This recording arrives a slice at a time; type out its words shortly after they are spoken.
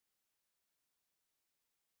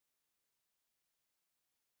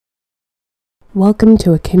Welcome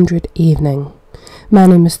to a Kindred Evening. My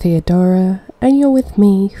name is Theodora, and you're with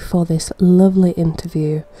me for this lovely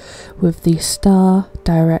interview with the star,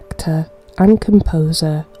 director, and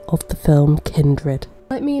composer of the film Kindred.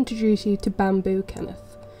 Let me introduce you to Bambou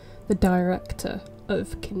Kenneth, the director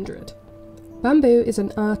of Kindred. Bambou is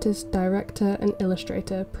an artist, director, and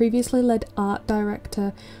illustrator, previously led art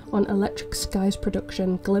director on Electric Sky's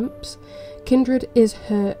production Glimpse. Kindred is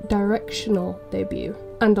her directional debut,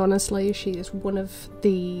 and honestly, she is one of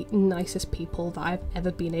the nicest people that I've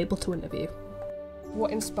ever been able to interview.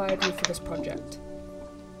 What inspired you for this project?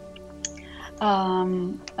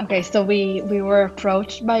 Okay, so we were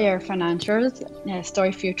approached by our financiers,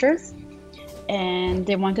 Story Futures, and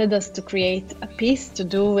they wanted us to create a piece to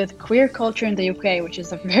do with queer culture in the UK, which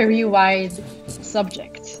is a very wide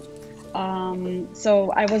subject.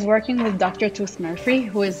 So I was working with Dr. Tooth Murphy,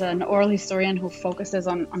 who is an oral historian who focuses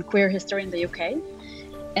on queer history in the UK.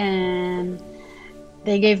 And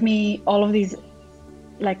they gave me all of these,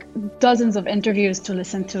 like dozens of interviews to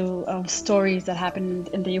listen to of stories that happened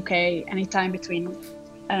in the UK anytime between,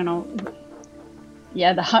 I don't know,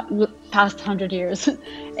 the past 100 years.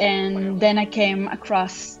 And then I came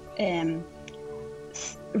across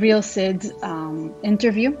Real Sid's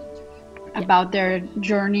interview about their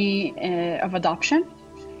journey of adoption.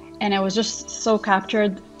 And I was just so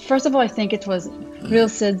captured. First of all, I think it was Real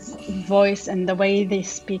Sid's voice and the way they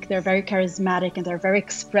speak. They're very charismatic and they're very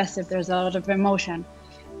expressive. There's a lot of emotion.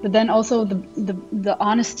 But then also the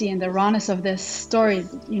honesty and the rawness of this story.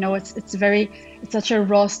 You know, it's such a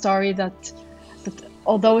raw story that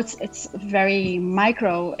although it's very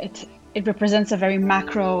micro, it represents a very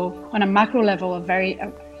macro, on a macro level,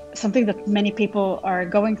 something that many people are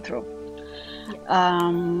going through.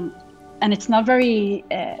 And it's not very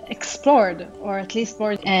explored, or at least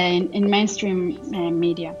explored in mainstream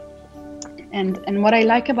media. And what I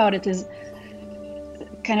like about it is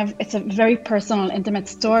it's a very personal, intimate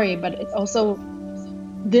story, but it also,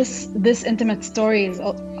 this intimate story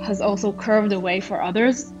has also curved a way for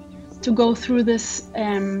others to go through this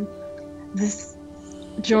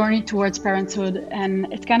journey towards parenthood. And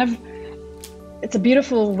it's a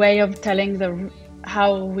beautiful way of telling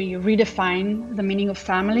how we redefine the meaning of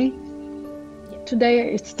family.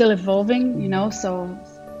 Today it's still evolving, so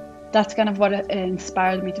that's kind of what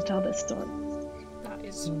inspired me to tell this story. That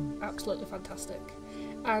is absolutely fantastic.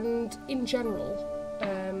 And in general,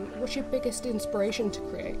 what's your biggest inspiration to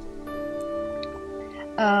create?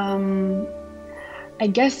 I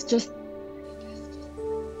guess just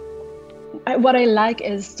what I like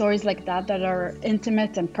is stories like that are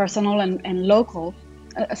intimate and personal and local,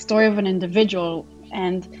 a story of an individual,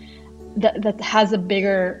 and that has a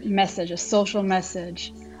bigger message, a social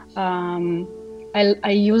message.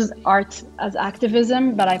 I use art as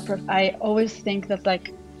activism, but I always think that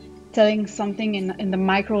telling something in the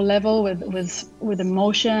micro level with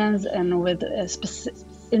emotions and with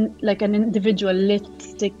an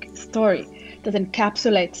individualistic story that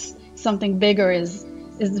encapsulates something bigger is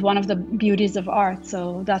one of the beauties of art.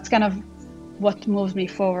 So that's kind of what moves me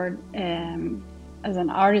forward as an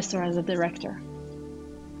artist or as a director.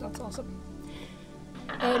 That's awesome.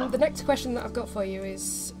 The next question that I've got for you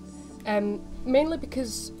is mainly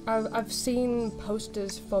because I've seen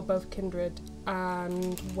posters for both Kindred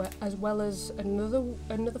and as well as another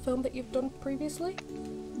film that you've done previously.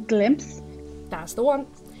 Glimpse? That's the one.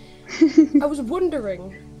 I was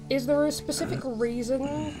wondering, is there a specific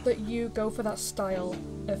reason that you go for that style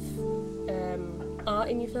of art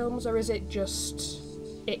in your films, or is that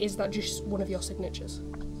just one of your signatures?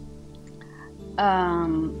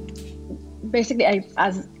 Basically,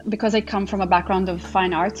 because I come from a background of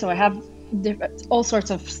fine art, so I have all sorts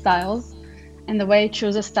of styles, and the way I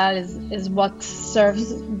choose a style is what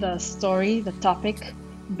serves the story, the topic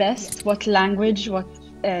best. What language, what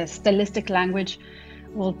stylistic language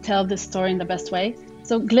will tell the story in the best way.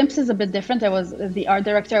 So Glimpse is a bit different. I was the art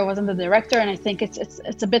director, I wasn't the director, and I think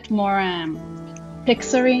it's a bit more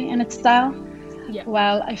Pixar-y in its style. Yeah.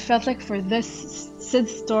 While I felt like for this Sid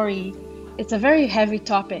story, it's a very heavy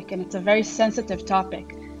topic and it's a very sensitive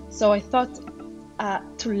topic. So I thought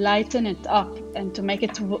to lighten it up and to make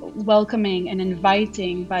it welcoming and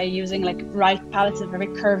inviting by using bright palettes of very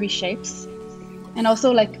curvy shapes, and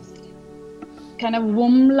also kind of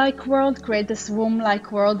womb-like world, create this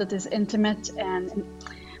womb-like world that is intimate and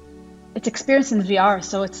it's experienced in VR.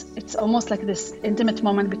 So it's almost like this intimate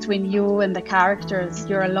moment between you and the characters.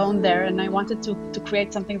 You're alone there, and I wanted to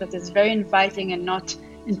create something that is very inviting and not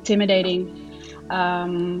intimidating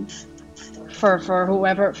for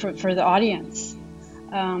the audience.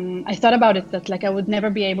 I thought about it that I would never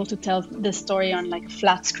be able to tell this story on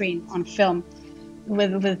flat screen on film.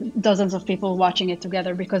 with dozens of people watching it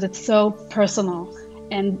together, because it's so personal.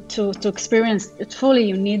 And to experience it fully,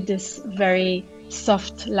 you need this very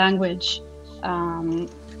soft language,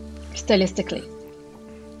 stylistically.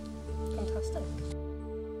 Fantastic.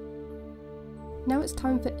 Now it's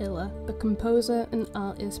time for Ilā, the composer and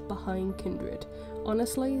artist behind Kindred.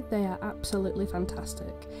 Honestly, they are absolutely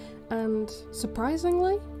fantastic. And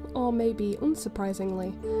surprisingly, or maybe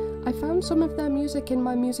unsurprisingly, I found some of their music in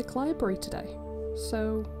my music library today.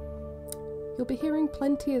 So you'll be hearing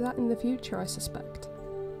plenty of that in the future, I suspect.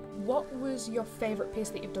 What was your favourite piece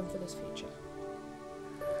that you've done for this feature?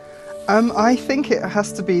 I think it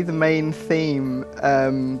has to be the main theme,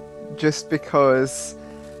 just because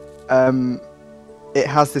it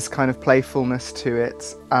has this kind of playfulness to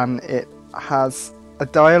it, and it has a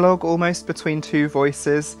dialogue almost between two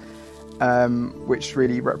voices, which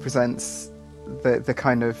really represents the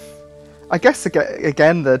kind of, I guess,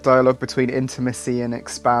 again, the dialogue between intimacy and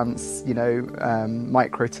expanse, you know,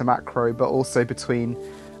 micro to macro, but also between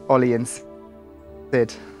Ollie and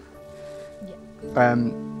Sid. Yeah.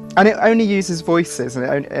 And it only uses voices,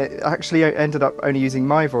 and it actually ended up only using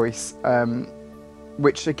my voice,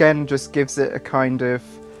 which again just gives it a kind of,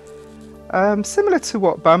 similar to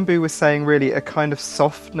what Bamboo was saying, really, a kind of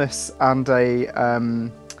softness and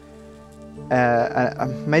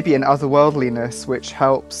maybe an otherworldliness, which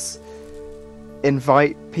helps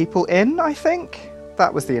invite people in, I think.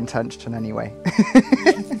 That was the intention anyway.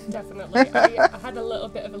 Definitely. I had a little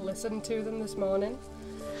bit of a listen to them this morning,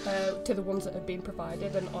 to the ones that have been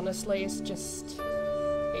provided, and honestly it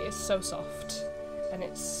is so soft, and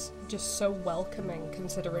it's just so welcoming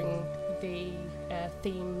considering the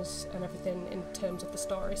themes and everything in terms of the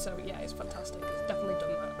story. So yeah, it's fantastic. It's definitely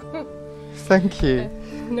done that. Thank you.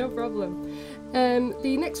 No problem.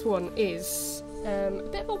 The next one is a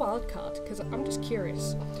bit of a wild card, because I'm just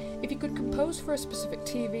curious. If you could compose for a specific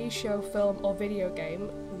TV show, film or video game,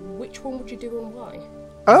 which one would you do and why?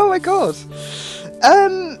 Oh my god.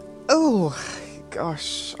 Oh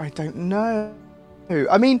gosh, I don't know.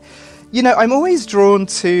 I mean, you know, I'm always drawn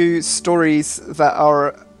to stories that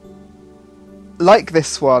are like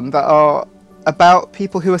this one, that are about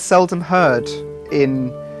people who are seldom heard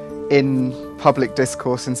in public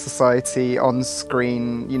discourse in society, on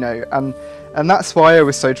screen, you know, and that's why I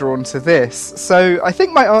was so drawn to this. So I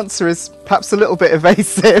think my answer is perhaps a little bit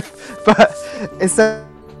evasive, but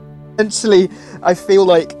essentially I feel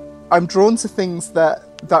like I'm drawn to things that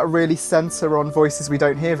really centre on voices we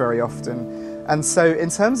don't hear very often. And so in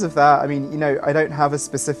terms of that, I mean, you know, I don't have a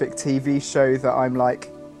specific TV show that I'm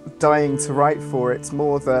like dying to write for. It's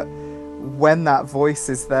more that when that voice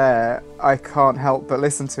is there, I can't help but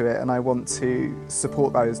listen to it, and I want to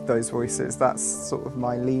support those voices. That's sort of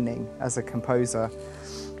my leaning as a composer.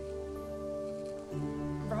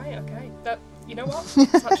 Right, okay. You know what?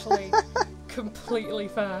 It's actually completely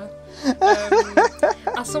fair.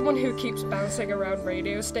 As someone who keeps bouncing around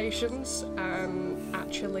radio stations and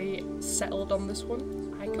actually settled on this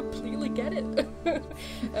one, I completely get it.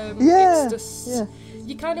 Yeah, it's just, yeah.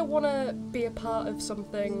 You kind of want to be a part of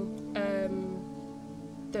something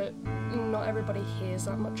that not everybody hears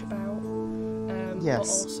that much about, yes. But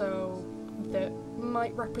also that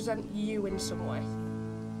might represent you in some way.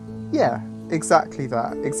 Yeah, exactly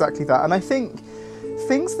that. And I think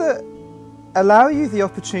things that allow you the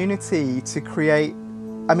opportunity to create,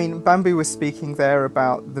 I mean, Bamboo was speaking there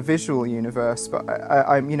about the visual universe, but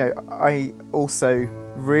I also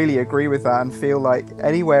really agree with that and feel like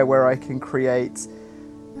anywhere where I can create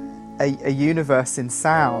a universe in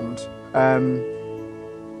sound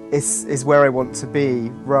is where I want to be,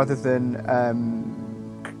 rather than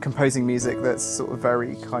composing music that's sort of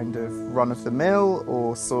very kind of run-of-the-mill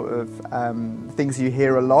or sort of things you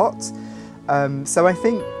hear a lot. So I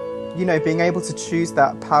think, you know, being able to choose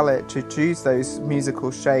that palette, to choose those musical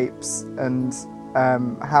shapes and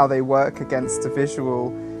how they work against a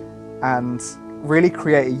visual and really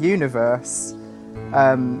create a universe,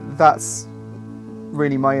 that's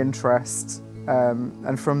really my interest.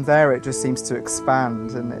 And from there it just seems to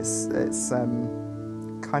expand, and it's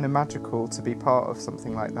kind of magical to be part of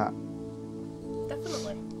something like that.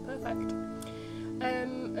 Definitely. Perfect.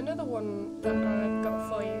 Another one that I've got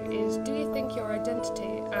for you is, do you think your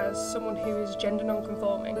identity as someone who is gender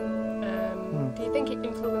non-conforming, do you think it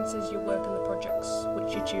influences your work and the projects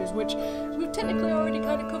which you choose? Which we've technically already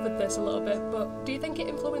kind of covered this a little bit, but do you think it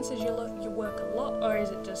influences your work a lot, or is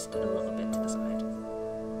it just a little bit to the side?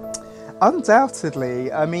 Undoubtedly.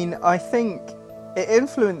 I mean, I think it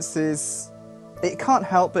influences, it can't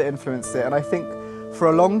help but influence it, and I think for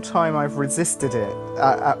a long time I've resisted it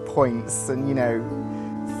at points, and, you know,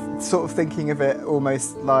 sort of thinking of it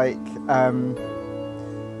almost like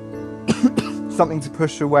something to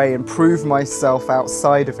push away and prove myself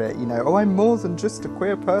outside of it, you know, oh, I'm more than just a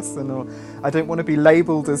queer person, or I don't want to be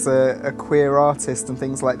labelled as a queer artist and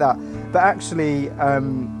things like that. But actually,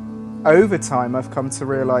 over time, I've come to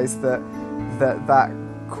realise that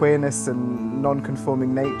queerness and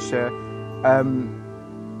non-conforming nature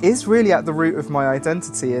is really at the root of my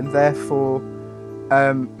identity, and therefore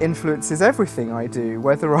influences everything I do,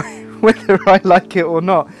 whether I like it or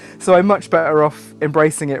not. So I'm much better off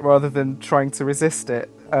embracing it rather than trying to resist it.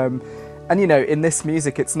 And you know, in this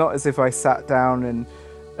music, it's not as if I sat down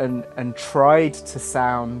and tried to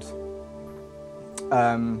sound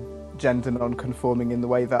gender non-conforming in the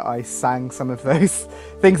way that I sang some of those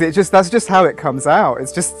things. That's just how it comes out.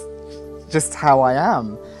 It's just how I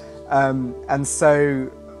am. And so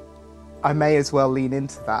I may as well lean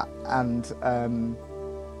into that. And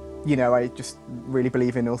you know, I just really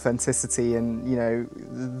believe in authenticity, and you know,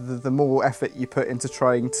 the more effort you put into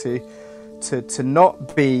trying to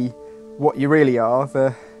not be what you really are,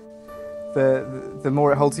 the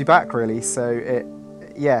more it holds you back, really. So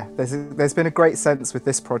there's been a great sense with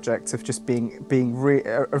this project of just being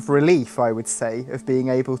of relief, I would say, of being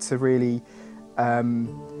able to really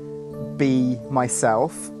be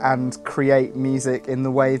myself and create music in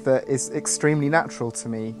the way that is extremely natural to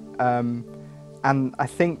me. And I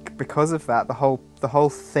think because of that, the whole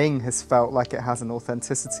thing has felt like it has an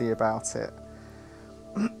authenticity about it.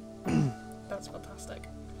 That's fantastic.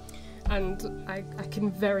 And I can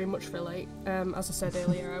very much relate. As I said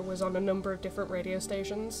earlier, I was on a number of different radio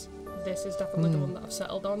stations. This is definitely the one that I've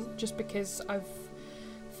settled on, just because I've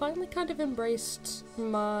finally kind of embraced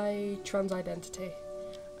my trans identity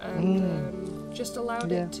and just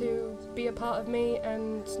allowed it to be a part of me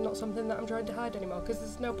and not something that I'm trying to hide anymore, because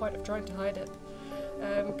there's no point of trying to hide it,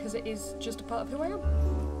 because it is just a part of who I am.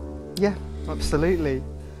 Yeah, absolutely.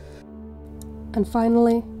 And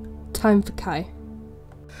finally, time for Kai.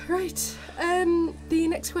 Right, the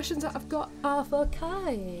next questions that I've got are for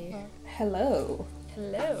Kai. Hello.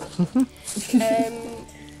 The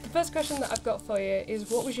first question that I've got for you is,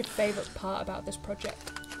 what was your favourite part about this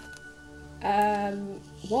project?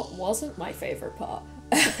 What wasn't my favourite part?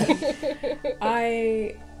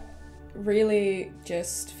 I really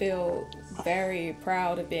just feel very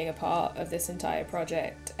proud of being a part of this entire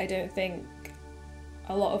project. I don't think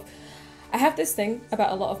I have this thing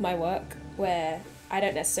about a lot of my work where I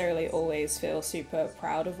don't necessarily always feel super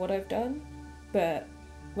proud of what I've done, but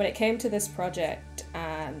when it came to this project,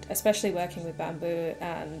 and especially working with Bamboo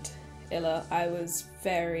and Ilā,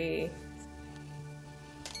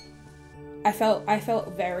 I felt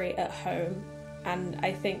very at home. And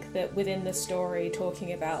I think that within the story,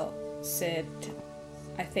 talking about Sid,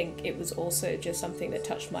 I think it was also just something that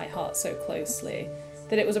touched my heart so closely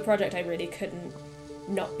that it was a project I really couldn't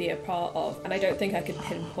not be a part of. And I don't think I could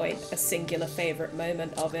pinpoint a singular favourite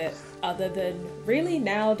moment of it, other than really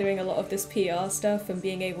now doing a lot of this PR stuff and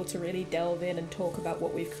being able to really delve in and talk about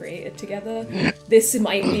what we've created together. This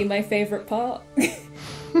might be my favourite part.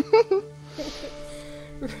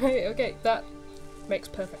 Right, okay, that makes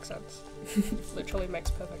perfect sense. Literally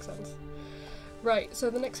makes perfect sense. Right,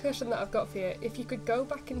 so the next question that I've got for you, if you could go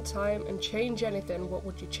back in time and change anything, what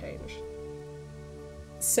would you change?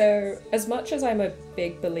 So, as much as I'm a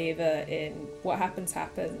big believer in what happens,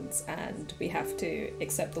 and we have to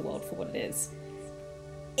accept the world for what it is,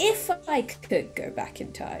 if I could go back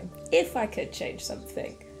in time, if I could change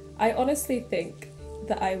something, I honestly think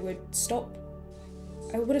that I would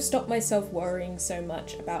have stopped myself worrying so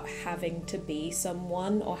much about having to be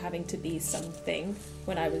someone or having to be something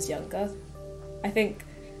when I was younger. I think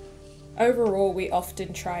overall we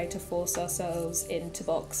often try to force ourselves into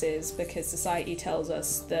boxes because society tells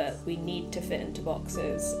us that we need to fit into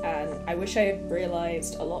boxes, and I wish I had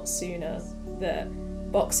realised a lot sooner that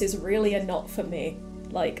boxes really are not for me.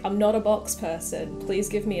 Like, I'm not a box person. Please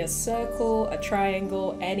give me a circle, a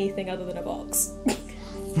triangle, anything other than a box.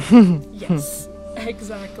 Yes.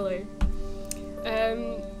 Exactly.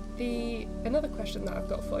 Another question that I've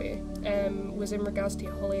got for you was in regards to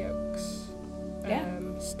your Hollyoaks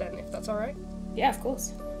stint, if that's alright? Yeah, of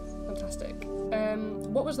course. Fantastic.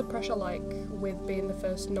 What was the pressure like with being the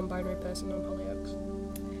first non-binary person on Hollyoaks?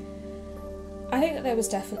 I think that there was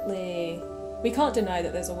definitely... We can't deny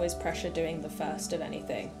that there's always pressure doing the first of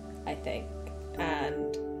anything, I think.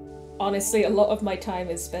 And honestly, a lot of my time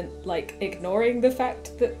is spent, like, ignoring the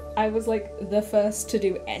fact that I was, like, the first to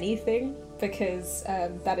do anything, because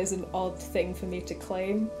that is an odd thing for me to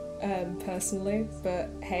claim, personally.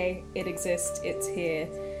 But hey, it exists, it's here.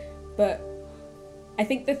 But I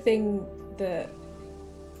think the thing that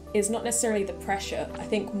is not necessarily the pressure, I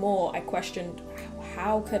think more I questioned,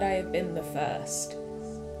 how could I have been the first?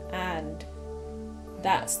 And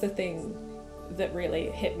that's the thing that really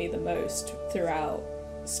hit me the most throughout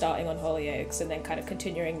starting on Hollyoaks and then kind of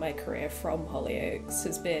continuing my career from Hollyoaks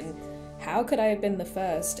has been, how could I have been the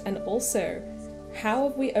first? And also, how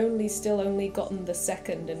have we still only gotten the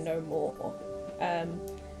second and no more?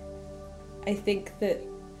 I think that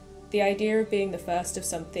the idea of being the first of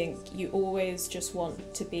something, you always just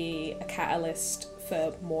want to be a catalyst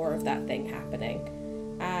for more of that thing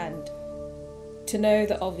happening. And to know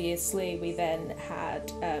that obviously we then had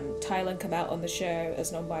Tylan come out on the show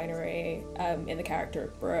as non-binary in the character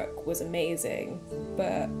of Brooke was amazing,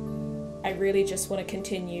 but I really just want to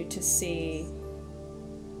continue to see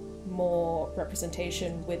more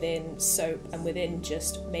representation within soap and within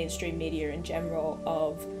just mainstream media in general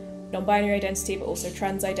of non-binary identity, but also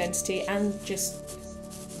trans identity and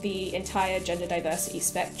just the entire gender diversity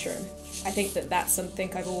spectrum. I think that that's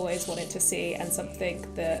something I've always wanted to see and something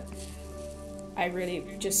that I really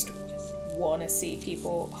just want to see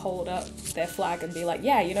people hold up their flag and be like,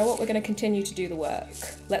 yeah, you know what, we're going to continue to do the work.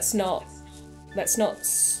 Let's not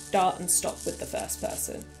start and stop with the first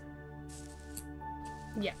person.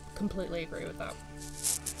 Yeah, completely agree with that.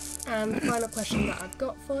 And the final question that I've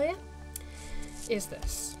got for you is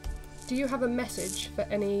this. Do you have a message for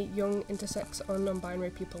any young intersex or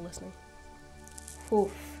non-binary people listening?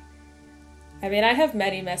 Oof. I mean, I have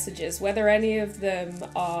many messages. Whether any of them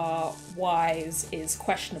are wise is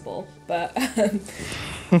questionable, but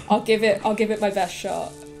I'll give it my best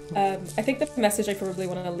shot. I think the message I probably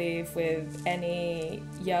want to leave with any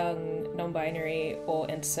young non-binary or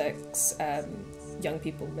intersex young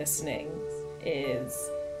people listening is,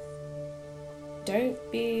 don't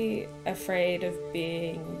be afraid of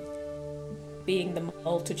being the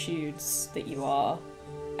multitudes that you are.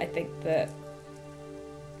 I think that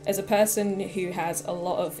as a person who has a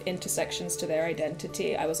lot of intersections to their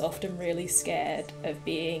identity, I was often really scared of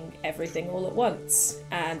being everything all at once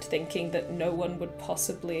and thinking that no one would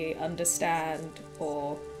possibly understand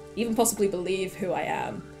or even possibly believe who I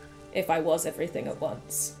am if I was everything at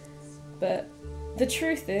once. But the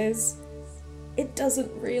truth is, it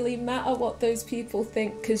doesn't really matter what those people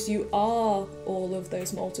think, because you are all of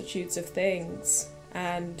those multitudes of things,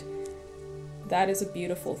 and that is a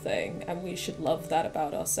beautiful thing, and we should love that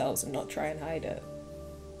about ourselves and not try and hide it.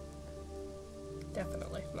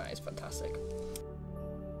 Definitely, that is fantastic.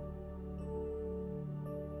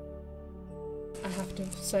 I have to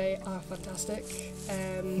say, fantastic.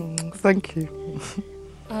 Thank you.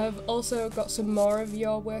 I've also got some more of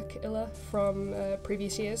your work, Ilā, from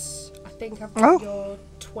previous years. I think I've got your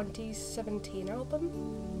 2017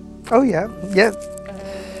 album. Oh yeah, yeah.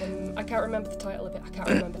 I can't remember the title of it. I can't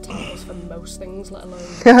remember titles for most things, let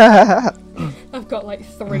alone... I've got like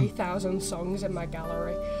 3,000 songs in my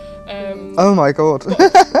gallery. Oh my god.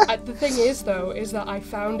 The thing is, though, is that I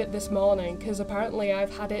found it this morning, because apparently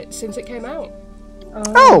I've had it since it came out.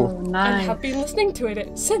 Oh, nice. And have been listening to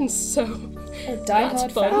it since, so...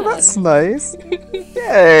 Die-hard fan. Oh, that's nice.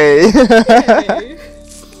 Yay. Yay.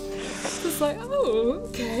 It's like, oh,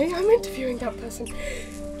 okay, I'm interviewing that person.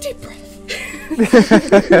 Deep breath.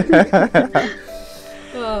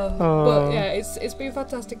 But yeah, it's been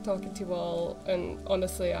fantastic talking to you all, and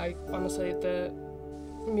honestly, the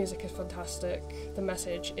music is fantastic, the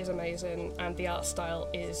message is amazing, and the art style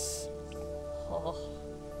is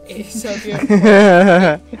it's so beautiful.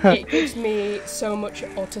 It gives me so much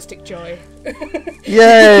autistic joy.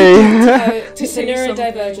 Yay! to see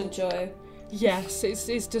neurodivergent joy. Yes, it's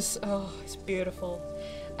just it's beautiful.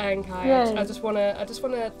 And Kai, I just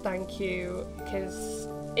wanna thank you, because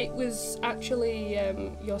it was actually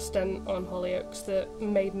your stint on Hollyoaks that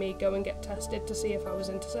made me go and get tested to see if I was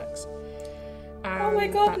intersex. And oh my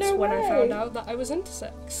god, that's no when way. I found out that I was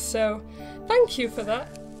intersex. So thank you for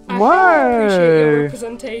that. Wow. I appreciate your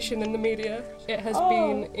representation in the media. It has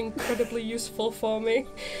been incredibly useful for me.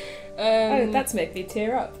 That's made me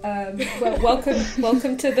tear up. Well,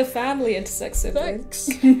 welcome to the family, intersex siblings.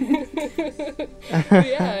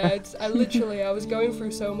 Yeah, I was going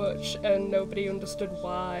through so much and nobody understood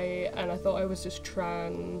why, and I thought I was just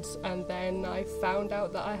trans, and then I found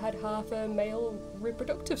out that I had half a male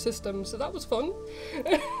reproductive system, so that was fun.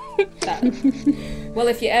 Well,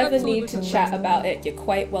 if you ever Absolutely need to chat about it, you're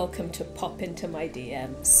quite welcome to pop into my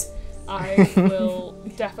DMs. I will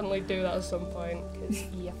definitely do that at some point, because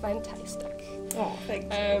you're fantastic. Oh,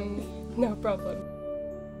 thank you. No problem.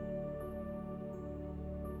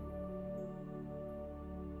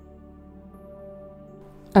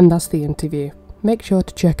 And that's the interview. Make sure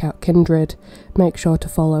to check out Kindred, make sure to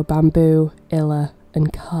follow Bamboo, Ilā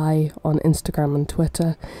and Kai on Instagram and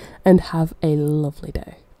Twitter, and have a lovely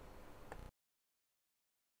day.